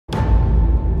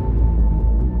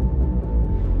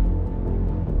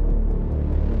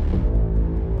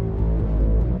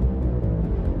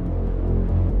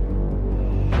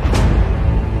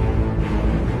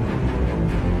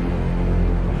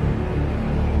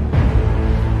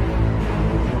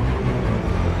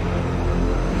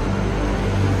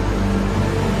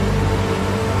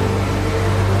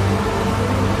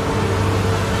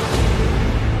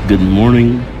Good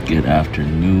morning, good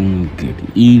afternoon, good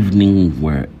evening,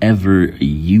 wherever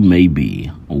you may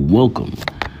be. Welcome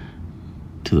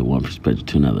to the One Perspective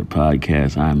to Another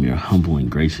podcast. I'm your humble and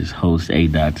gracious host, A.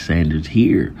 Sanders,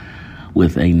 here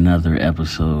with another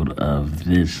episode of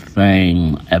this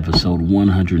thing, episode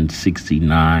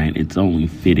 169. It's only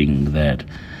fitting that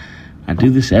I do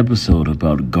this episode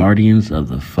about Guardians of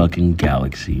the fucking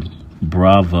Galaxy.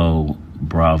 Bravo,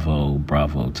 bravo,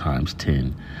 bravo times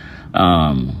 10.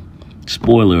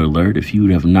 Spoiler alert, if you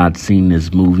have not seen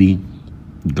this movie,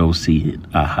 go see it.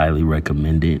 I highly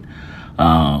recommend it.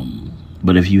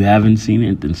 But if you haven't seen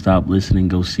it, then stop listening,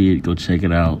 go see it, go check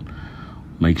it out.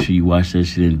 Make sure you watch that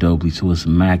shit in Dolby so it's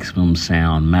maximum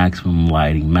sound, maximum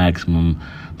lighting, maximum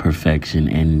perfection.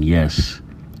 And yes,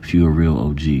 if you're a real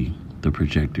OG, the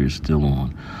projector is still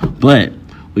on. But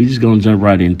we just gonna jump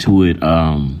right into it.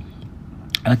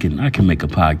 I can make a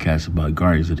podcast about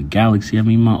Guardians of the Galaxy. I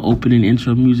mean, my opening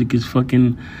intro music is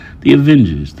fucking the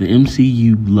Avengers. The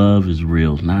MCU love is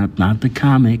real. Not the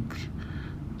comic.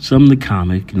 Some of the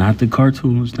comic, not the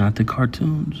cartoons, but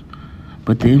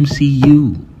the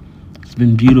MCU. It's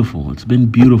been beautiful. It's been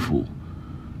beautiful.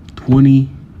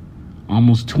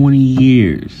 Almost 20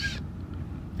 years.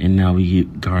 And now we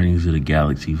get Guardians of the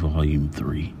Galaxy Volume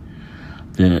 3.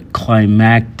 The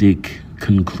climactic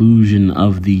conclusion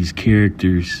of these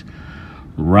characters,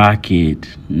 Rocket,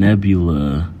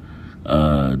 Nebula,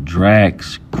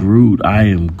 Drax, Groot. I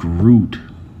am Groot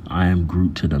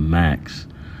to the max.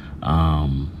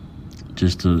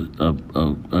 Just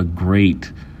a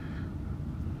great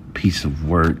piece of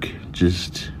work.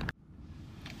 Just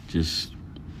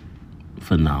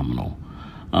phenomenal.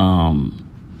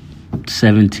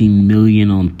 17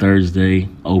 million on Thursday,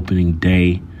 opening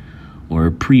day, or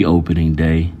pre-opening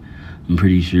day. I'm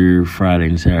pretty sure Friday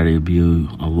and Saturday will be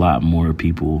a lot more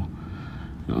people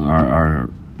had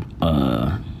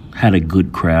a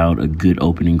good crowd, a good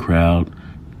opening crowd,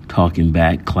 talking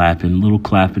back, clapping, little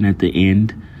clapping at the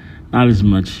end. Not as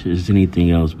much as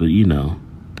anything else, but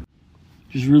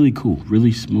just really cool,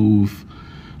 really smooth,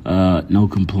 no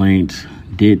complaints.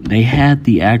 They had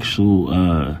the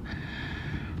actual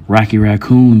Rocky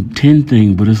Raccoon 10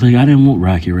 thing, but it's like I didn't want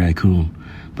Rocky Raccoon.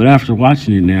 But after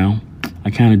watching it now, I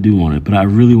kind of do want it, but I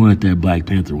really wanted that Black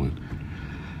Panther one.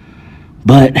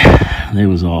 But they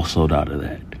was all sold out of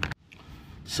that.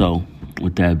 So,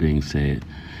 with that being said,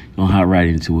 gonna hop right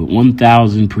into it.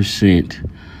 1,000%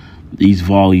 these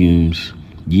volumes,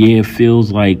 it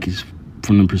feels like it's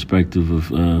from the perspective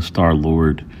of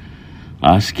Star-Lord.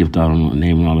 I skipped out on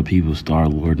naming all the people,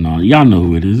 Star-Lord and all. Y'all know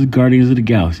who it is. It's Guardians of the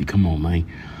Galaxy. Come on, man.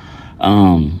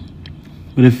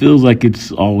 But it feels like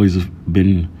it's always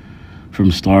been from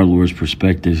Star-Lord's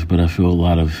perspective, but I feel a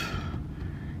lot of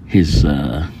his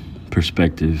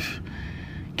perspective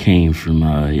came from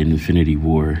Infinity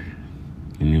War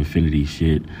and Infinity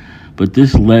shit. But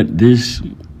this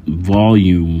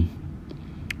volume,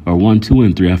 or 1, 2,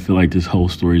 and 3, I feel like this whole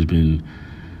story has been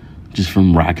just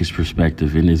from Rocket's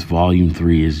perspective, and this volume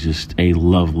 3 is just a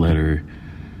love letter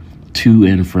to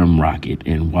and from Rocket,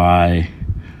 and why,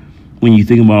 when you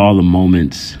think about all the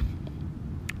moments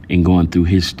and going through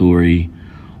his story,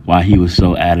 why he was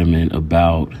so adamant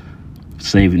about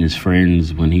saving his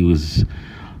friends when he was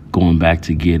going back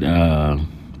to get the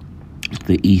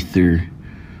ether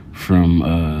from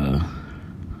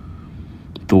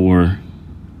Thor,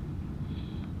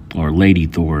 or Lady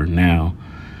Thor now.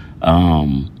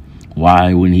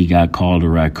 Why when he got called a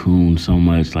raccoon so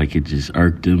much, like it just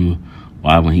irked him.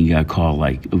 Why when he got called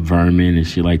like a vermin and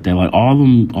shit like that. Like all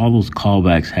those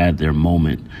callbacks had their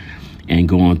moment. And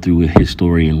going through his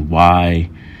story and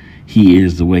why he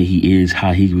is the way he is,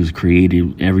 how he was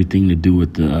created, everything to do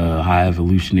with the high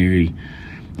evolutionary,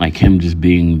 like him just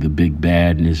being the big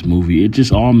bad in this movie. It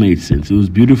just all made sense. It was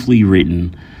beautifully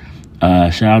written.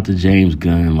 Shout out to James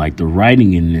Gunn. Like the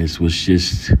writing in this was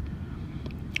just,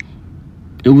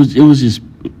 it was just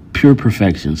pure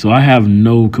perfection. So I have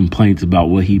no complaints about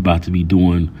what he about to be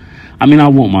doing. I mean, I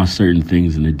want my certain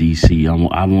things in the DC.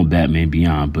 I want Batman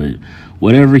Beyond, but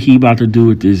whatever he about to do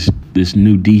with this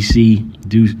new DCU,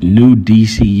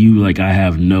 like I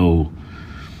have no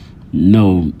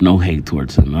hate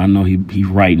towards him. I know he's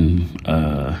writing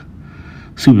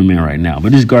Superman right now,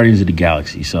 but it's Guardians of the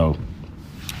Galaxy. So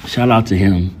shout out to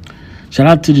him. Shout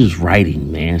out to just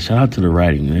writing, man. Shout out to the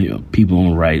writing. People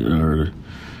on write, or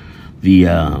the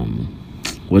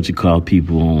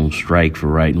people on strike for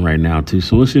writing right now too.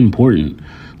 So it's important.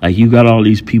 Like you got all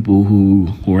these people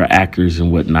who are actors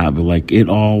and whatnot, but like it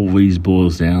always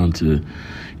boils down to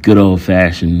good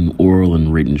old-fashioned oral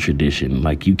and written tradition.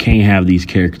 Like, you can't have these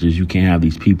characters, you can't have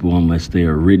these people unless they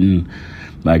are written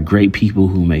by great people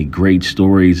who make great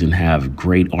stories and have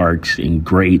great arcs and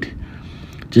great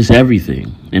just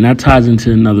everything. And that ties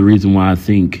into another reason why I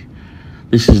think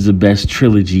this is the best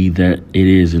trilogy that it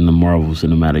is in the Marvel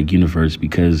Cinematic Universe,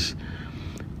 because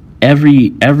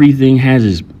everything has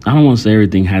its, I don't want to say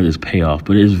everything has its payoff,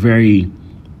 but it's very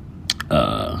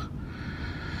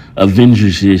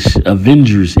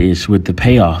Avengers-ish with the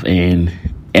payoff. And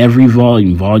every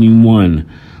volume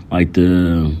 1, like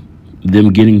them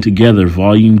getting together,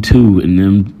 volume 2, and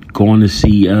them going to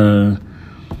see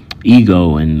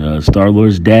Ego and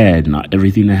Star-Lord's dad and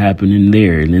everything that happened in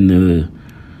there, and then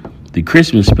the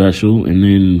Christmas special, and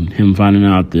then him finding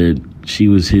out that she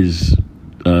was his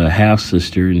half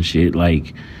sister and shit.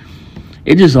 Like,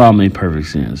 it just all made perfect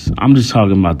sense. I'm just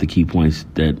talking about the key points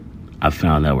that I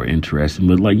found that were interesting,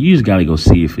 but like, you just gotta go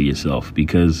see it for yourself,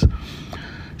 because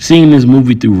seeing this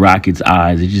movie through Rocket's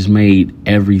eyes, it just made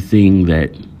everything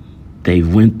that they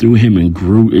went through, him and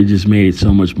Groot, it just made it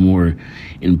so much more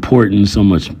important, so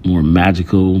much more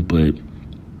magical. But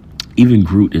even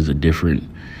Groot is a different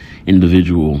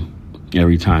individual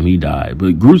every time he died.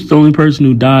 But Groot's the only person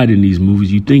who died in these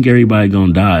movies. You think everybody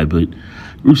gonna die, but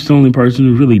Groot's the only person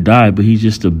who really died, but he's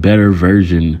just a better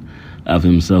version of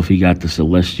himself. He got the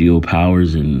celestial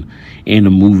powers, and in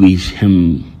the movies,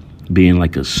 him being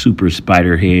like a super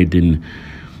spider head and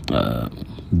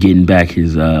getting back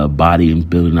his body and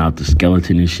building out the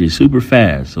skeleton and shit super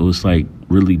fast. So it's like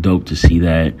really dope to see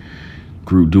that.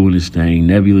 Groot doing his thing,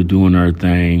 Nebula doing her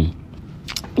thing,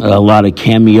 a lot of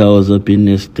cameos up in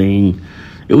this thing.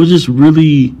 It was just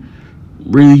really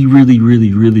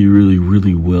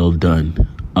well done.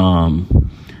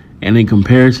 And in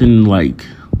comparison, like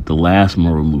the last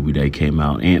Marvel movie that came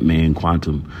out, Ant-Man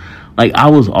Quantum, like, I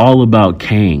was all about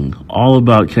Kang.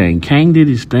 Kang did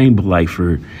his thing, but like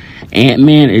for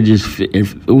Ant-Man, it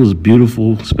was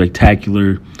beautiful,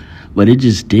 spectacular, but it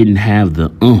just didn't have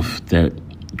the oomph that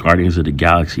Guardians of the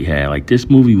Galaxy had. Like, this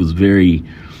movie was very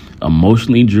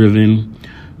emotionally driven.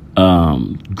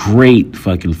 Great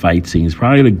fucking fight scenes.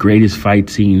 Probably the greatest fight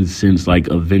scenes since like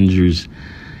Avengers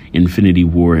Infinity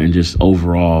War, and just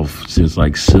overall since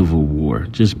like Civil War.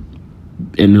 Just,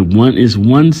 and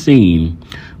one scene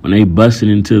when they busted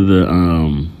into the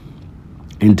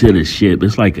ship.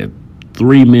 It's like a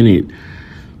 3-minute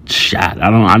shot.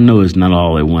 I know it's not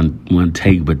all at one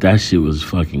take, but that shit was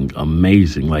fucking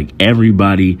amazing. Like,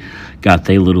 everybody got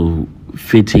their little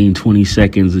 15-20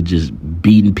 seconds of just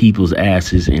beating people's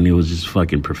asses, and it was just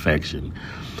fucking perfection.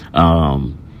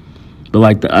 But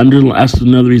like that's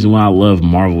another reason why I love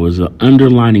Marvel, is the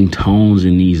underlining tones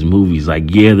in these movies.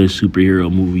 Like, yeah, they're superhero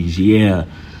movies. Yeah,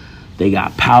 they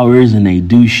got powers and they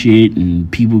do shit and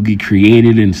people get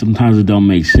created, and sometimes it don't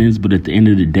make sense. But at the end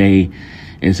of the day,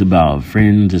 it's about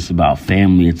friends. It's about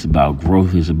family. It's about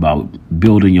growth. It's about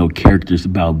building your character. It's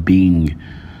about being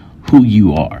who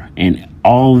you are. And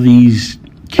all these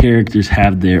characters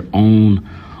have their own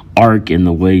arc, and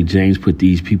the way James put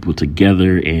these people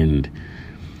together and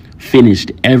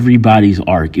finished everybody's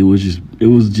arc, it was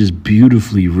just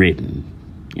beautifully written.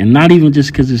 And not even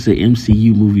just because it's an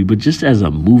MCU movie, but just as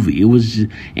a movie, it was just,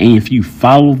 and if you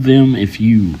follow them, if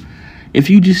you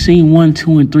just seen 1,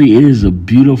 2, and 3, it is a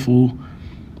beautiful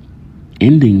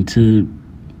ending to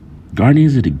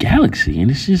Guardians of the Galaxy. And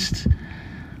it's just,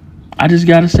 I just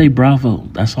gotta say bravo.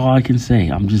 That's all I can say.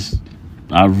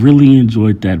 I really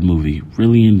enjoyed that movie.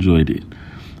 Really enjoyed it.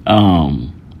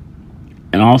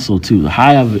 And also, too,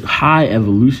 High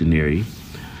Evolutionary.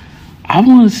 I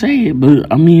want to say it, but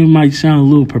I mean, it might sound a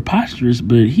little preposterous,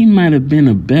 but he might have been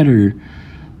a better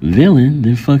villain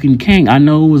than fucking Kang. I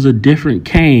know it was a different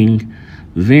Kang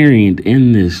variant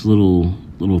in this little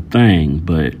thing,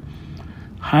 but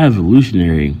High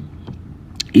Evolutionary,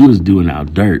 he was doing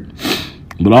out dirt.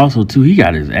 But also, too, he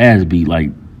got his ass beat.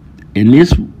 Like, in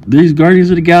these Guardians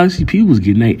of the Galaxy, people was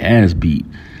getting their ass beat.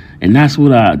 And that's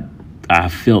what I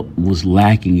felt was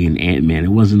lacking in Ant-Man.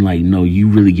 It wasn't like, no, you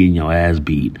really getting your ass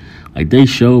beat. Like, they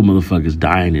showed motherfuckers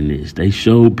dying in this. They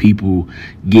showed people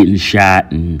getting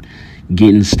shot and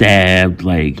getting stabbed.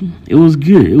 Like, it was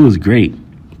good. It was great.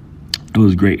 It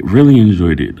was great. Really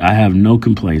enjoyed it. I have no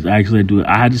complaints. Actually,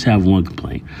 I just have one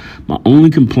complaint. My only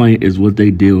complaint is what they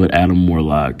did with Adam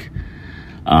Warlock.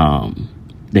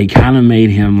 They kind of made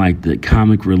him like the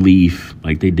comic relief,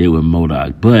 like they did with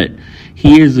MODOK. But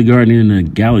he is the Guardian of the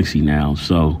Galaxy now,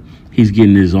 so he's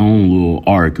getting his own little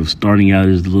arc of starting out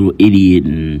as a little idiot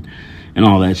and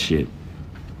all that shit.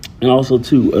 And also,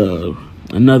 too,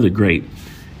 another great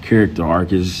character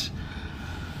arc is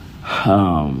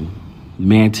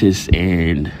Mantis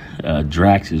and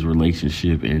Drax's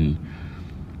relationship, and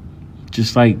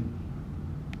just like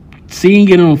seeing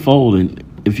it unfold. And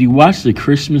if you watch the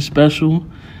Christmas special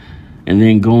and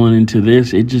then going into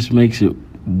this, it just makes it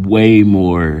way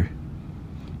more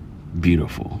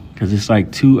beautiful because it's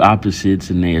like two opposites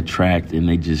and they attract and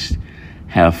they just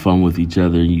have fun with each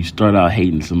other. And you start out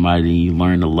hating somebody and you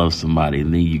learn to love somebody,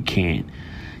 and then you can't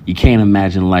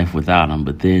imagine life without them.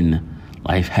 But then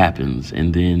life happens,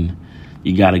 and then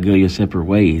you got to go your separate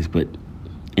ways. But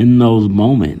in those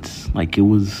moments, like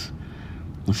it's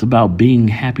about being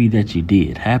happy that you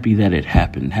did, happy that it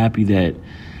happened, happy that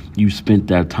you spent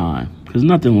that time. Because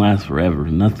nothing lasts forever,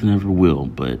 nothing ever will.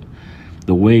 But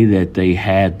the way that they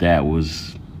had that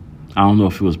was, I don't know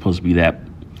if it was supposed to be that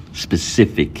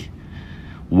specific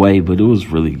way, but it was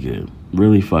really good,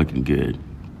 really fucking good.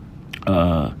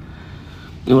 And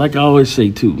like I always say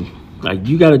too, like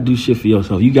you got to do shit for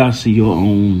yourself. You got to see your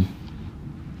own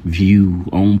view,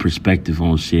 own perspective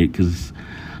on shit, because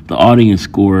the audience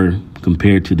score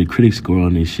compared to the critic score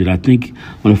on this shit, I think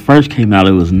when it first came out,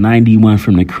 it was 91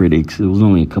 from the critics. It was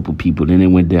only a couple people. Then it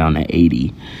went down to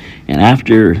 80. And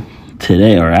after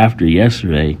today, or after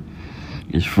yesterday,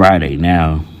 it's Friday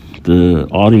now, the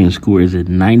audience score is at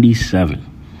 97.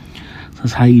 So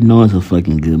that's how you know it's a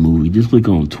fucking good movie. Just look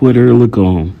on Twitter, look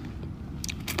on,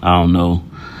 I don't know,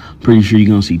 pretty sure you're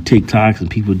going to see TikToks and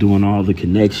people doing all the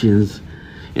connections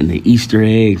and the Easter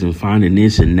eggs and finding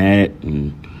this and that.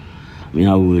 And I mean,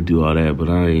 I would do all that, but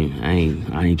I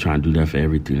ain't trying to do that for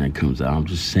everything that comes out. I'm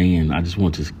just saying, I just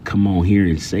want to come on here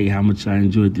and say how much I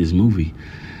enjoyed this movie.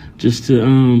 Just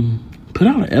to put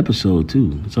out an episode,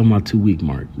 too. It's on my 2-week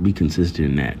mark. Be consistent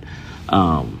in that.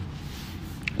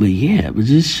 But yeah, but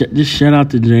just shout out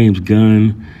to James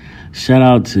Gunn. Shout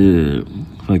out to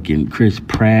fucking Chris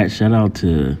Pratt. Shout out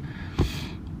to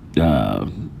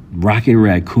Rocket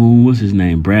Raccoon. What's his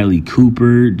name? Bradley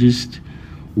Cooper. Just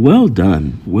well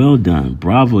done. Well done.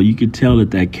 Bravo. You could tell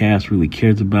that cast really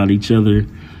cares about each other.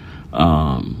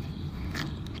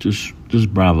 Just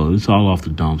bravo. It's all off the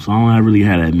dome. So I don't really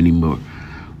have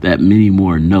that many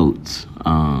more notes.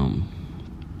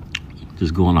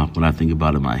 Just going off what I think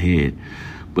about in my head.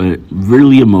 But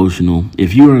really emotional.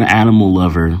 If you're an animal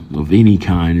lover of any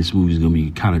kind, this movie is going to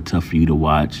be kind of tough for you to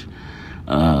watch.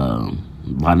 A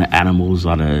lot of animals, a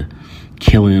lot of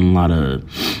killing, a lot of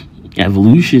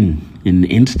evolution in the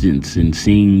instance, and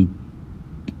seeing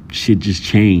shit just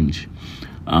change.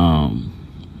 But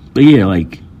yeah,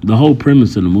 like the whole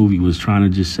premise of the movie was trying to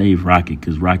just save Rocket,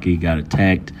 because Rocket got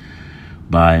attacked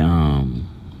by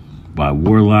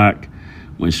Warlock.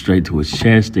 Went straight to his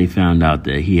chest. They found out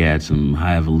that he had some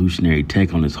high evolutionary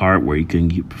tech on his heart where he couldn't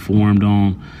get performed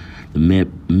on. The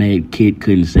med kit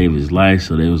couldn't save his life,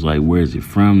 so they was like, where's it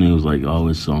from? They was like, oh,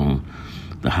 it's on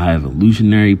the high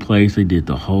evolutionary place. They did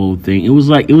the whole thing. It was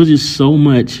just so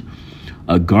much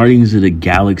Guardians of the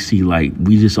Galaxy, like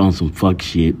we just on some fuck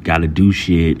shit, gotta do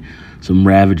shit, some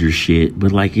Ravager shit,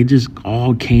 but like it just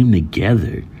all came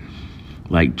together.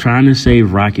 Like trying to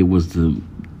save Rocket was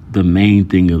the main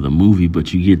thing of the movie,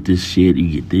 but you get this shit,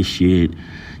 you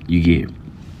get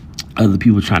other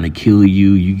people trying to kill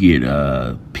you, you get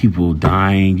people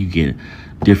dying, you get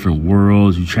different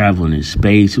worlds, you traveling in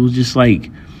space. It was just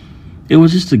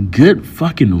a good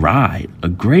fucking ride, a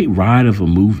great ride of a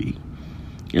movie.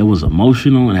 It was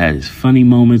emotional, it had its funny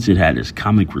moments, it had its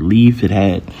comic relief,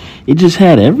 it just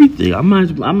had everything. I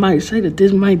might say that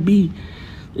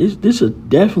this is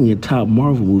definitely a top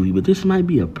Marvel movie, but this might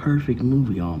be a perfect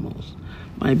movie almost.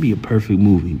 Might be a perfect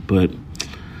movie, but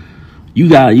you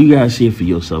gotta see it for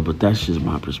yourself. But that's just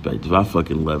my perspective. I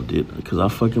fucking loved it because I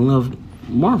fucking love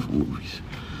Marvel movies.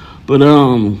 But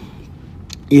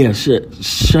yeah,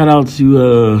 shout out to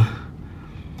the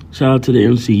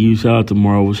MCU, shout out to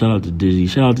Marvel, shout out to Disney,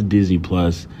 shout out to Disney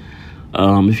Plus.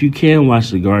 If you can watch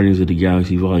the Guardians of the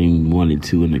Galaxy Volume 1 and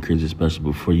 2 in the Christmas special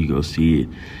before you go see it,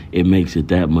 it makes it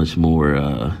that much more,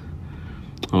 I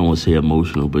don't want to say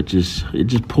emotional, but it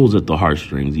just pulls at the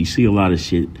heartstrings. You see a lot of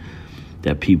shit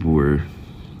that people were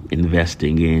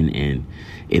investing in, and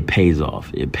it pays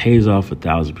off. It pays off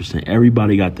 1,000%.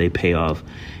 Everybody got their payoff.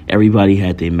 Everybody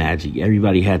had their magic.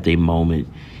 Everybody had their moment.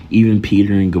 Even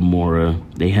Peter and Gamora,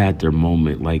 they had their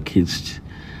moment. Like,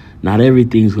 not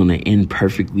everything's going to end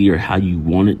perfectly or how you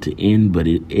want it to end, but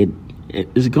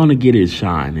it's going to get its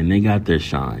shine, and they got their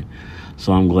shine.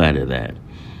 So I'm glad of that.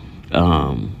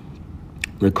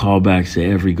 The callbacks to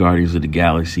every Guardians of the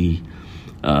Galaxy,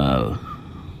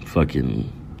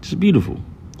 fucking just beautiful.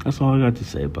 That's all I got to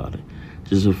say about it.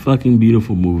 Just a fucking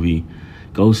beautiful movie.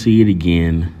 Go see it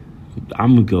again.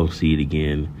 I'm going to go see it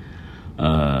again.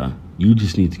 You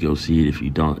just need to go see it if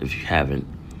you haven't.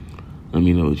 Let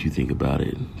me know what you think about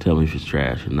it. Tell me if it's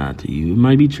trash or not to you. It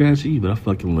might be trash to you, but I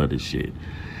fucking love this shit.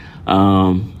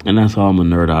 And that's all I'm a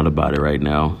nerd out about it right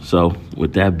now. So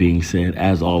with that being said,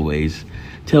 as always,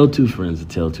 tell two friends to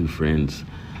tell two friends.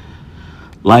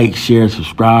 Like, share,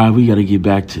 subscribe. We got to get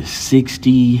back to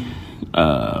 60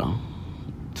 on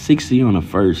a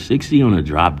first, 60 on a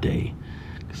drop day.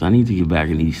 Because I need to get back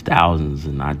in these thousands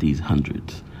and not these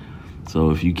hundreds.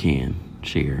 So if you can,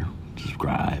 share,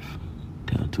 subscribe,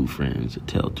 tell two friends,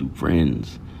 tell two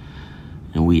friends.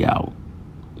 And we out.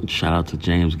 Shout out to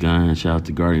James Gunn. Shout out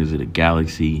to Guardians of the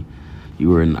Galaxy. You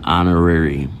were an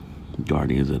honorary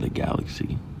Guardians of the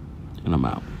Galaxy. And I'm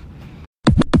out.